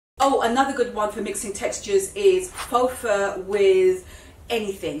Oh, another good one for mixing textures is faux fur with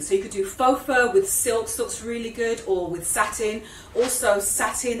anything. So you could do faux fur with silk, silk's really good, or with satin. Also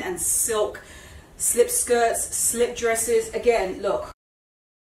satin and silk slip skirts, slip dresses. Again, look.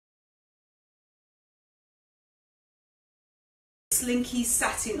 Slinky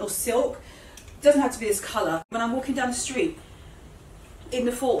satin or silk. Doesn't have to be this colour. When I'm walking down the street in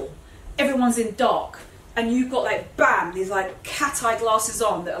the fall, everyone's in dark, and you've got like, bam, these like cat eye glasses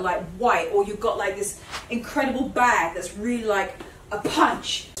on that are like white, or you've got like this incredible bag that's really like a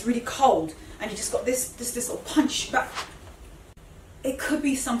punch. It's really cold, and you just got this little punch back. It could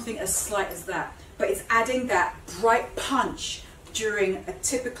be something as slight as that, but it's adding that bright punch during a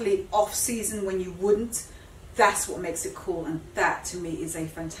typically off season when you wouldn't. That's what makes it cool, and that to me is a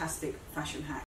fantastic fashion hack.